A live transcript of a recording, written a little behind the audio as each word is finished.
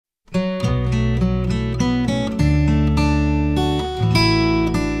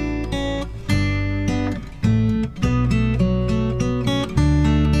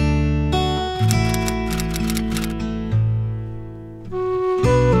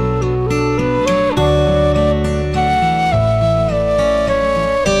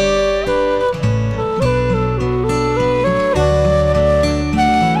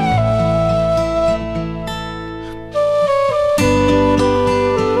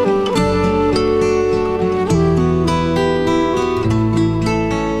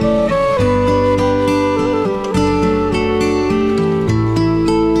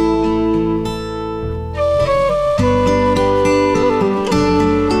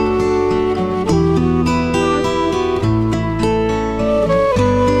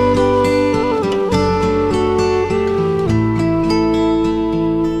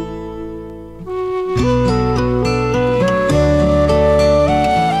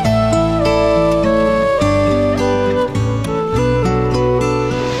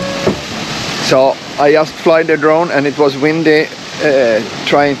I just fly the drone and it was windy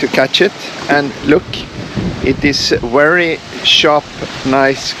trying to catch it, and look, it is very sharp,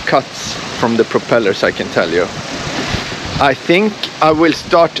 nice cuts from the propellers, I can tell you. I think I will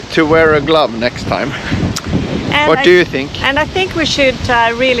start to wear a glove next time. And what do you think? And I think we should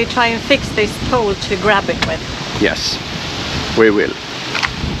really try and fix this pole to grab it with. Yes, we will.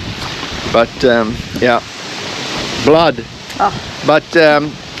 But yeah, blood. Oh. But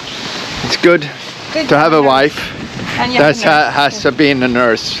it's good to have a wife that has been a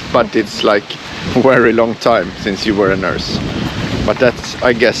nurse, but it's like a very long time since you were a nurse. But that's,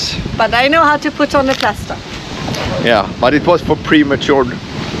 I guess. But I know how to put on the plaster. Yeah, but it was for premature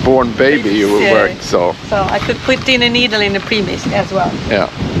born baby you worked, so I could put in a needle in the premise as well. Yeah.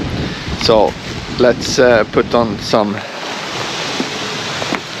 So let's put on some.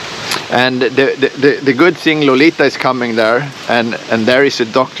 And the good thing, Lolita is coming there, and there is a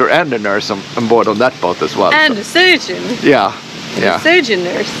doctor and a nurse on board on that boat as well. And a surgeon. Yeah, yeah. A surgeon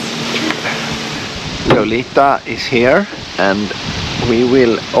nurse. Lolita is here, and we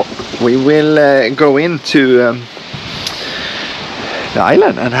will go into the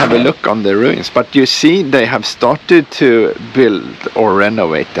island and have a look on the ruins. But you see, they have started to build or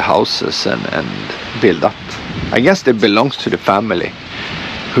renovate the houses and build up. I guess it belongs to the family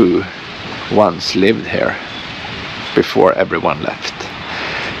who once lived here before everyone left.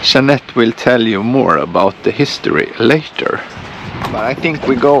 Jeanette will tell you more about the history later. But I think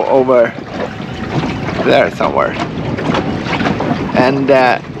we go over there somewhere. And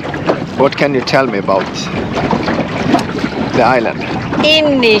what can you tell me about the island?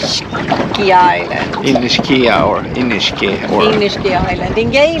 Inishkea Island. Inishkea or Inishkea or Inishkea Island.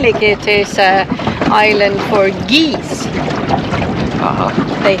 In Gaelic it is an island for geese.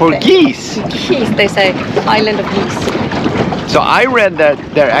 For geese? Geese, they say island of geese. So I read that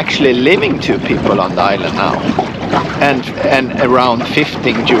they're actually living 2 people on the island now, and around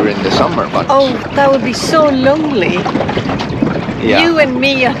 15 during the summer. But oh, that would be so lonely. Yeah. You and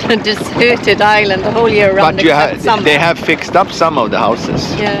me on a deserted island the whole year round. But they have fixed up some of the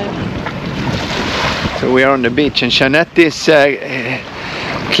houses. Yeah. So we are on the beach, and Jeanette is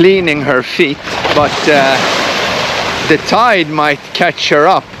cleaning her feet, but the tide might catch her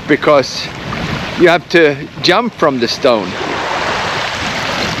up because you have to jump from the stone.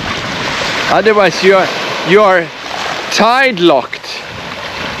 Otherwise you are tide locked.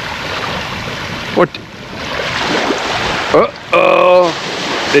 What? Uh-oh,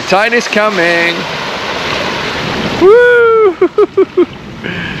 the tide is coming. Woo!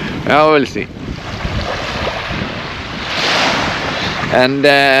 Now we'll see. And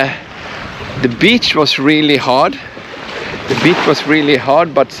the beach was really hard. The beach was really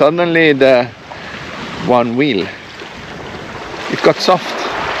hard, but suddenly the one wheel, it got soft.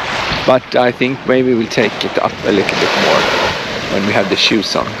 But I think maybe we'll take it up a little bit more when we have the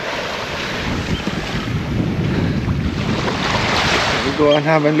shoes on. We'll go and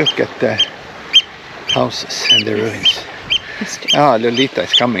have a look at the houses and the ruins. Ah, Lolita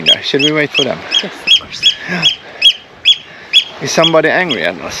is coming there. Should we wait for them? Yes, of course. Yeah. Is somebody angry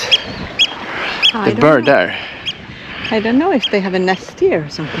at us? The bird there. I don't know if they have a nest here or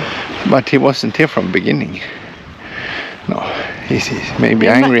something. But he wasn't here from the beginning. No, he's maybe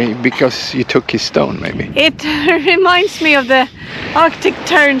angry because you took his stone, maybe. It reminds me of the Arctic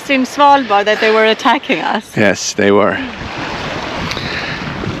terns in Svalbard that they were attacking us. Yes, they were.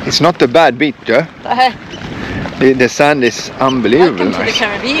 It's not a bad beach, though. The sand is unbelievable. Welcome to the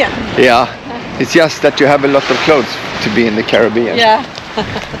Caribbean. Yeah, it's just that you have a lot of clothes to be in the Caribbean. Yeah.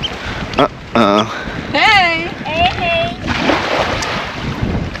 Hey, Hey! hey.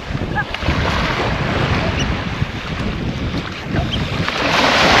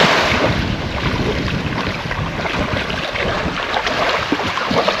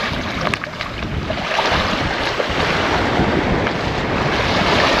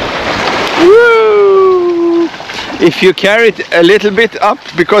 Woo! If you carry it a little bit up,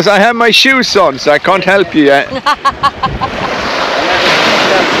 because I have my shoes on, so I can't help you yet.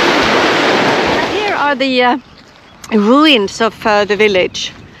 Here are the ruins of the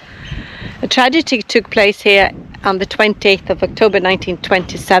village. A tragedy took place here on the 28th of October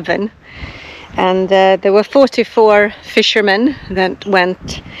 1927, and there were 44 fishermen that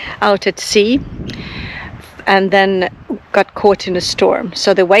went out at sea and then got caught in a storm.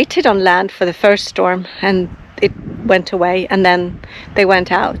 So they waited on land for the first storm and it went away, and then they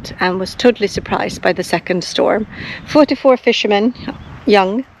went out and was totally surprised by the second storm. 44 fishermen,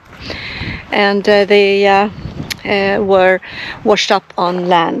 young, and they were washed up on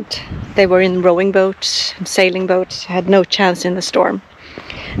land. They were in rowing boats and sailing boats, had no chance in the storm.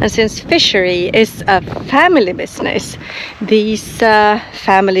 And since fishery is a family business, these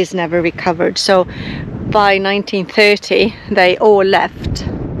families never recovered. So by 1930, they all left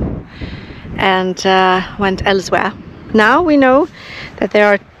and went elsewhere. Now we know that there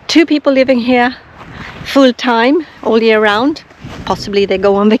are 2 people living here full time all year round. Possibly they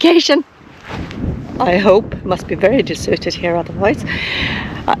go on vacation. I hope. It must be very deserted here otherwise.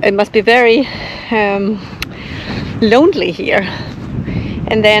 It must be very lonely here.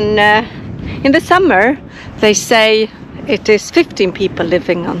 And then in the summer they say it is 15 people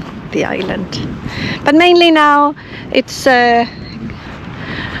living on the island. But mainly now it's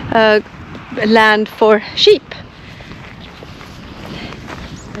land for sheep.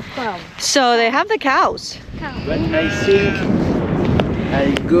 So they have the cows. But I think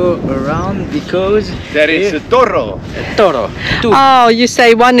I go around because There is a toro. a toro. 2. Oh, you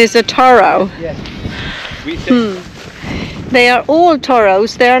say one is a toro. Yes. We say They are all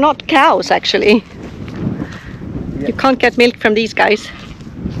toros. They are not cows, actually. You can't get milk from these guys.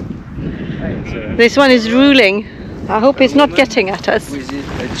 This one is ruling. I hope he's not getting at us. With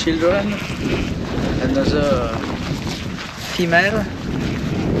the children, another female.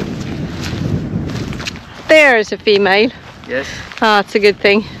 There is a female. Yes. Ah, it's a good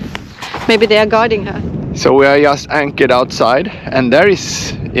thing. Maybe they are guarding her. So we are just anchored outside, and there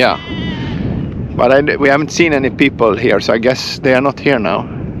is, yeah. But we haven't seen any people here, so I guess they are not here now.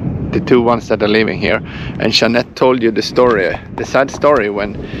 The 2 ones that are living here. And Jeanette told you the story, the sad story,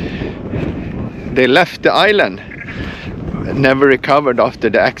 when they left the island, never recovered after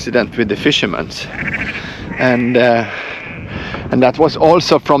the accident with the fishermen. And that was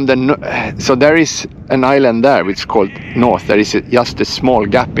also from the, so there is an island there which is called North. There is just a small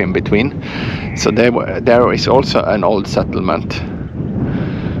gap in between. So there is also an old settlement.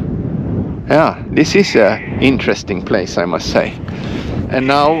 Yeah, this is an interesting place, I must say. And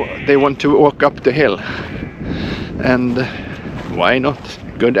now they want to walk up the hill. And why not?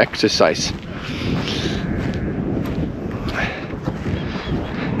 Good exercise.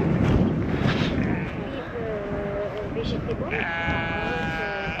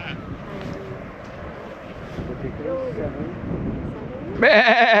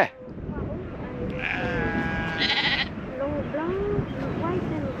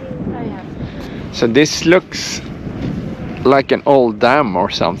 So this looks like an old dam or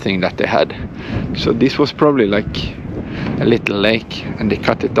something that they had. So this was probably like a little lake, and they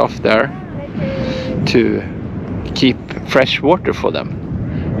cut it off there to keep fresh water for them.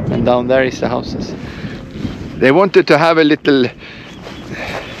 And down there is the houses. They wanted to have a little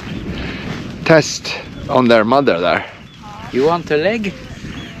test on their mother there. You want a leg?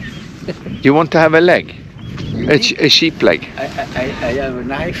 You want to have a leg? A sheep leg? I have a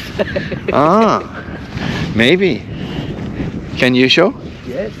knife. Ah, maybe. Can you show?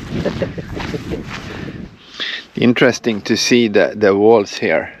 Yes. Interesting to see the walls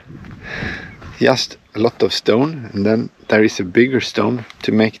here. Just a lot of stone, and then there is a bigger stone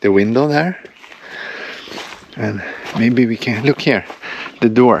to make the window there. And maybe we can look here, the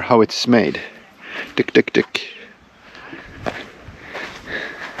door, how it's made. Tick, tick, tick.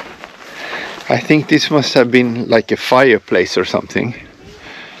 I think this must have been like a fireplace or something.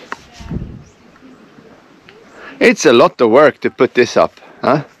 It's a lot of work to put this up,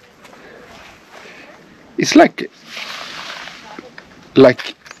 huh? It's like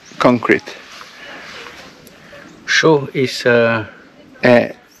concrete. Show is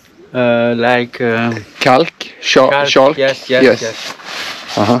like Calc? Chalk? Yes.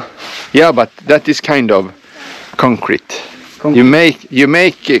 Uh-huh. Yeah, but that is kind of concrete. You make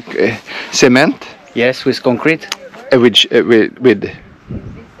cement? Yes, with concrete. With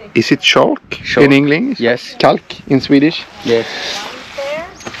is it chalk in English? Yes. Calc in Swedish? Yes.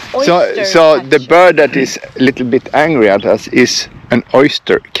 So the bird that is a little bit angry at us is an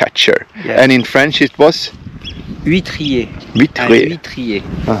oyster catcher. Yes. And in French it was? Huîtrier. Huîtrier. Huîtrier.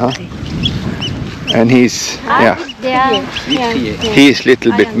 Uh-huh. And he's, Huîtrier. he's a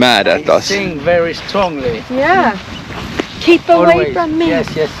little bit mad at us. Sing very strongly. Yeah. Keep away Always. from me. Yes.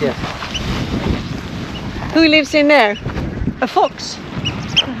 Who lives in there? A fox?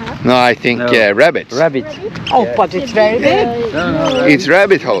 No, I think No. rabbits. Rabbit. Oh, Yes. but it's very big. No. It's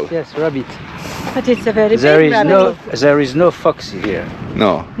rabbit hole. Yes, rabbit. But it's a very There big is rabbit. there is no fox here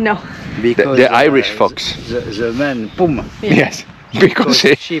No, No. because the Irish fox. The man boom. Yes, Because because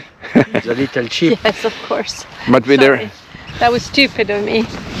the sheep, the little sheep. Yes, of course. but with Sorry. their That was stupid of me.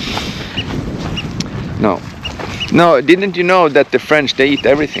 no, didn't you know that the French, they eat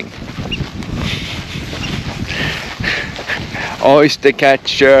everything? Oyster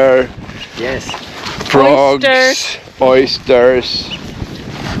catcher, Yes. frogs, oysters,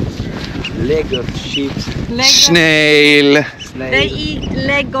 leg of sheep. Snail. They eat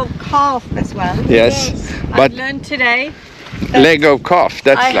leg of calf as well. Yes, I but learned today. leg of calf.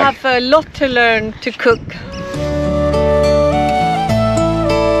 That's I like. have a lot to learn to cook.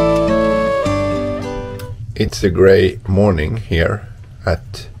 It's a grey morning here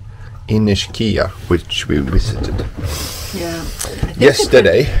at Inishkea, which we visited Yeah.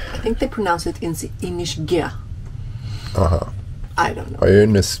 yesterday. I think they pronounce it in Inishkea. I don't know. Are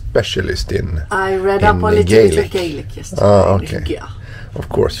you a specialist in? I read up on a little bit of Gaelic yesterday. Okay. Inishkea. Of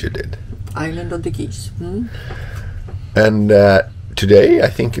course you did. Island of the geese. And today I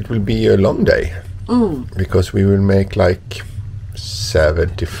think it will be a long day because we will make like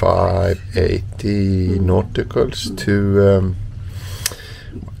 75, 80 nauticals to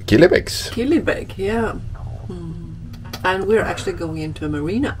Killebecks. Killebeg, yeah. And we're actually going into a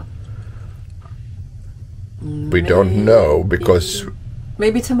marina. We don't know because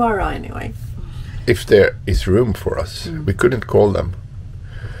Maybe tomorrow anyway. if there is room for us, we couldn't call them.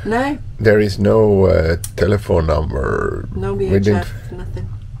 No, There is no telephone number. no We VHF, nothing.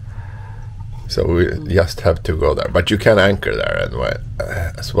 So we just have to go there. But you can anchor there anyway,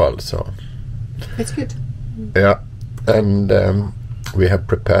 as well. So It's good. yeah, and we have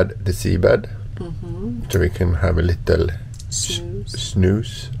prepared the seabed so we can have a little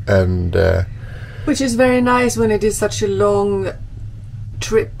snooze and Which is very nice when it is such a long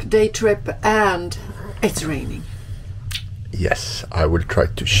day trip and it's raining. yes, I will try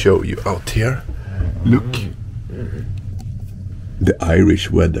to show you out here. Look, the Irish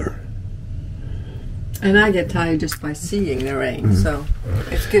weather. And I get tired just by seeing the rain, so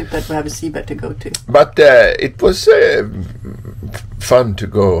it's good that we have a seabed to go to. But it was fun to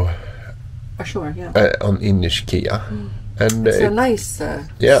go Sure, yeah. on Inishkea. And It's a nice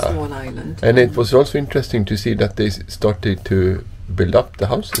small island. And it was also interesting to see that they started to build up the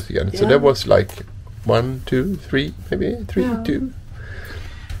houses again. So Yeah. there was like 1, 2, 3, maybe 3, Yeah. 2.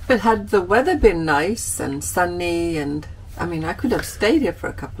 But had the weather been nice and sunny, and I mean, I could have stayed here for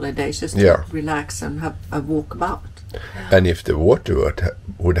a couple of days just to relax and have a walk about. And if the water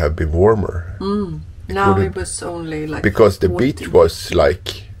would have been warmer. Now it was only like Because the 40. beach was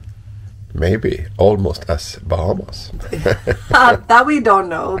like maybe almost as Bahamas. That we don't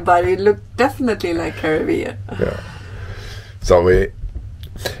know, but it looked definitely like Caribbean. Yeah. So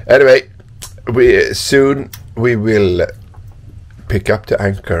anyway, we will pick up the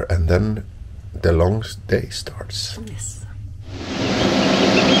anchor and then the long day starts. Yes.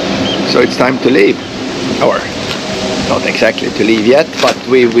 So it's time to leave, or not exactly to leave yet, but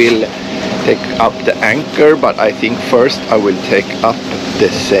we will take up the anchor. But I think first I will take up the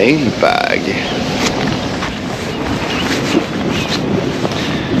sail bag.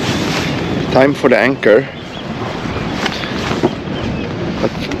 Time for the anchor.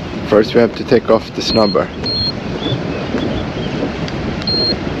 But first we have to take off the snubber.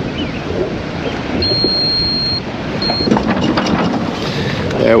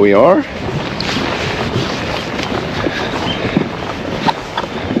 There we are.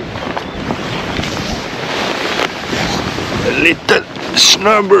 A little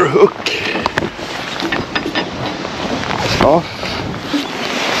snubber hook. It's off.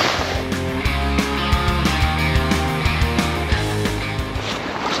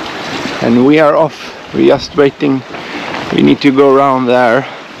 And we are off. We're just waiting. We need to go around there.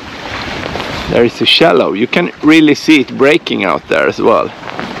 There is a shallow. You can really see it breaking out there as well.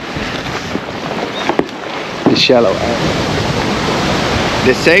 The shallow area.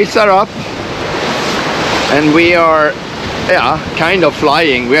 The sails are up and we are kind of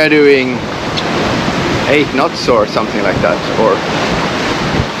flying. We are doing 8 knots or something like that, or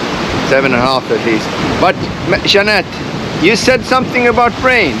 7.5 at least. But Jeanette, you said something about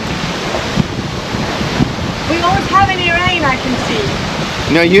rain. We won't have any rain, I can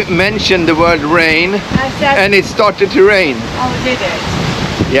see. No, you mentioned the word rain I said, and it started to rain. oh, did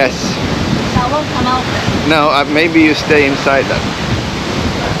it? Yes. So I won't come out then. No, maybe you stay inside then.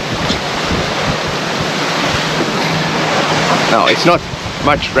 No, it's not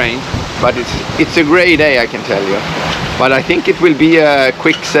much rain, but it's a grey day, I can tell you. But I think it will be a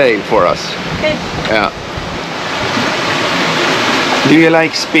quick sail for us. Good. Yeah. Do you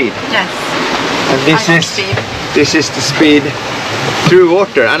like speed? Yes. And this is the speed through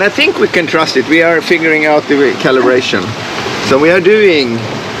water, and I think we can trust it. We are figuring out the calibration. So we are doing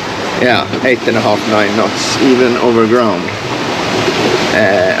 8.5, 9 knots even over ground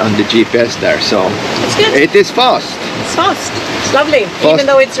on the GPS there. So It's good. it is fast. It's fast. It's lovely, Fast. even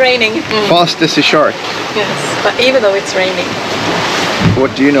though it's raining. Fast as a shark. Yes, but even though it's raining.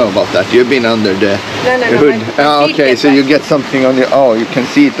 What do you know about that? You've been under the No, hood. my feet Okay, get so wet. you get something on your... Oh, you can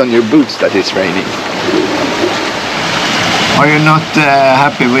see it on your boots that it's raining. Are you not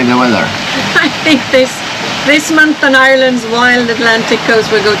happy with the weather? I think this month on Ireland's wild Atlantic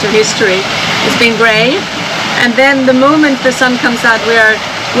coast will go to history. It's been grey, and then the moment the sun comes out,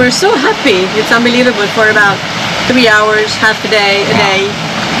 we're so happy. It's unbelievable for about 3 hours, half a day, a day.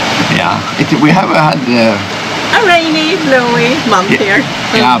 Yeah, we have had... A rainy, blowy month here.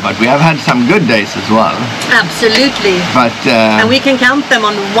 Yeah, but we have had some good days as well. Absolutely. But and we can count them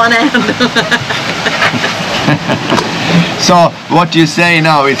on one hand. so what you say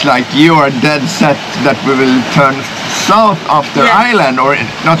now is like you are dead set that we will turn south after Ireland, or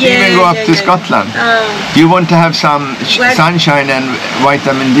not even go up to Scotland. You want to have some sunshine and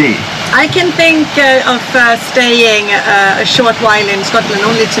vitamin D. I can think of staying a short while in Scotland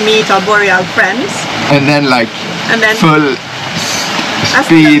only to meet our Boréal friends. And then like full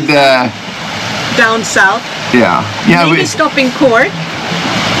speed down south. Yeah. Maybe stop in Cork.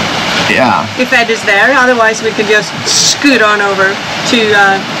 Yeah. If Ed is there, otherwise we can just scoot on over to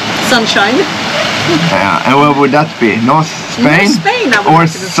sunshine. Yeah, and where would that be? North Spain? North Spain, or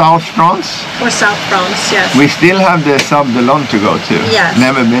South France? Or South France, yes. We still have the Sable d'Olonne to go to. Yes.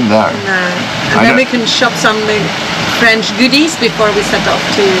 Never been there. No. And then we can shop some French goodies before we set off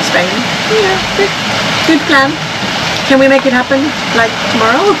to Spain. Yeah, good plan. Can we make it happen like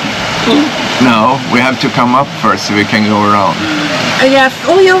tomorrow? No, we have to come up first so we can go around. Yeah.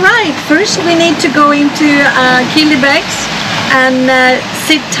 Oh, you're right. First we need to go into Killybegs and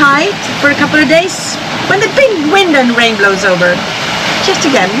sit tight for a couple of days when the big wind and rain blows over. Just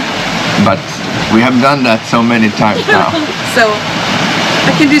again. But we have done that so many times now. So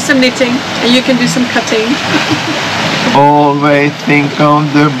I can do some knitting and you can do some cutting. Always think on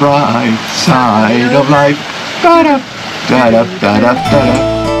the bright side of life. Da-da, da-da, da-da, da-da.